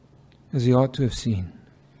as he ought to have seen.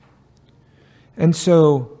 And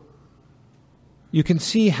so you can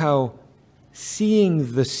see how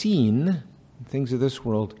seeing the seen, things of this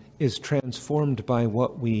world, is transformed by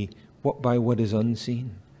what is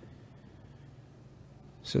unseen.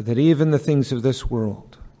 So that even the things of this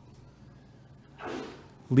world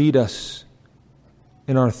lead us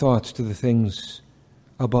in our thoughts to the things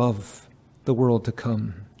above the world to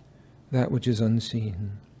come, that which is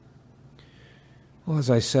unseen. Well, as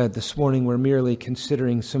I said, this morning we're merely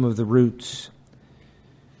considering some of the roots.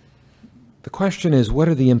 The question is, what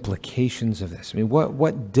are the implications of this? I mean,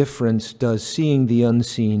 what difference does seeing the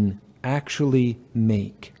unseen actually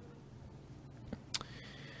make?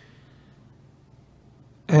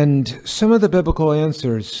 And some of the biblical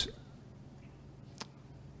answers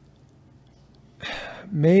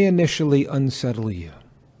may initially unsettle you,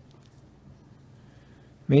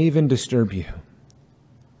 may even disturb you.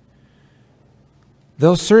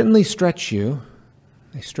 They'll certainly stretch you.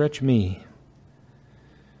 They stretch me.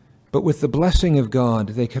 But with the blessing of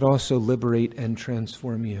God, they could also liberate and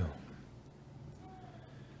transform you.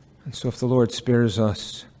 And so if the Lord spares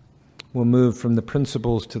us, we'll move from the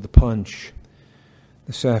principles to the punch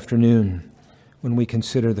this afternoon when we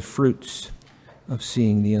consider the fruits of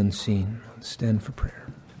seeing the unseen. Stand for prayer.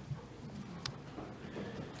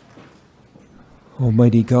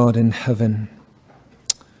 Almighty God in heaven,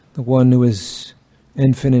 the one who is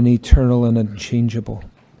infinite, eternal, and unchangeable,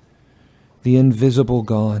 the invisible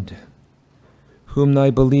God, whom thy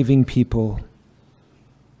believing people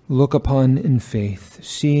look upon in faith,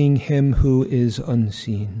 seeing him who is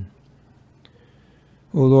unseen.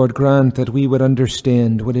 O Lord, grant that we would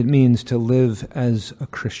understand what it means to live as a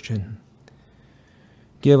Christian.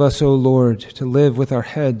 Give us, O Lord, to live with our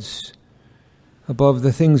heads above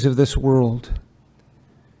the things of this world,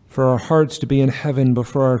 for our hearts to be in heaven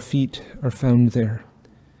before our feet are found there.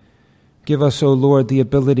 Give us, O Lord, the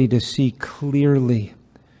ability to see clearly,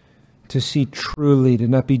 to see truly, to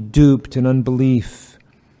not be duped in unbelief,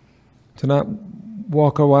 to not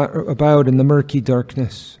walk about in the murky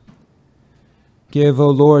darkness. Give, O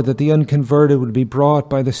Lord, that the unconverted would be brought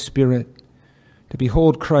by the Spirit to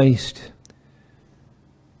behold Christ,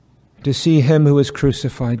 to see him who is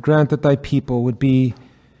crucified. Grant that thy people would be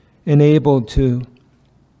enabled to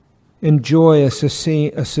enjoy a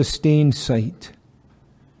sustained sight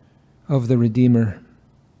of the Redeemer.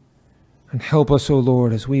 And help us, O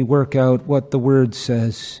Lord, as we work out what the Word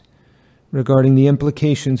says regarding the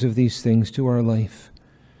implications of these things to our life.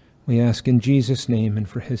 We ask in Jesus' name and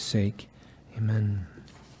for his sake. Amen.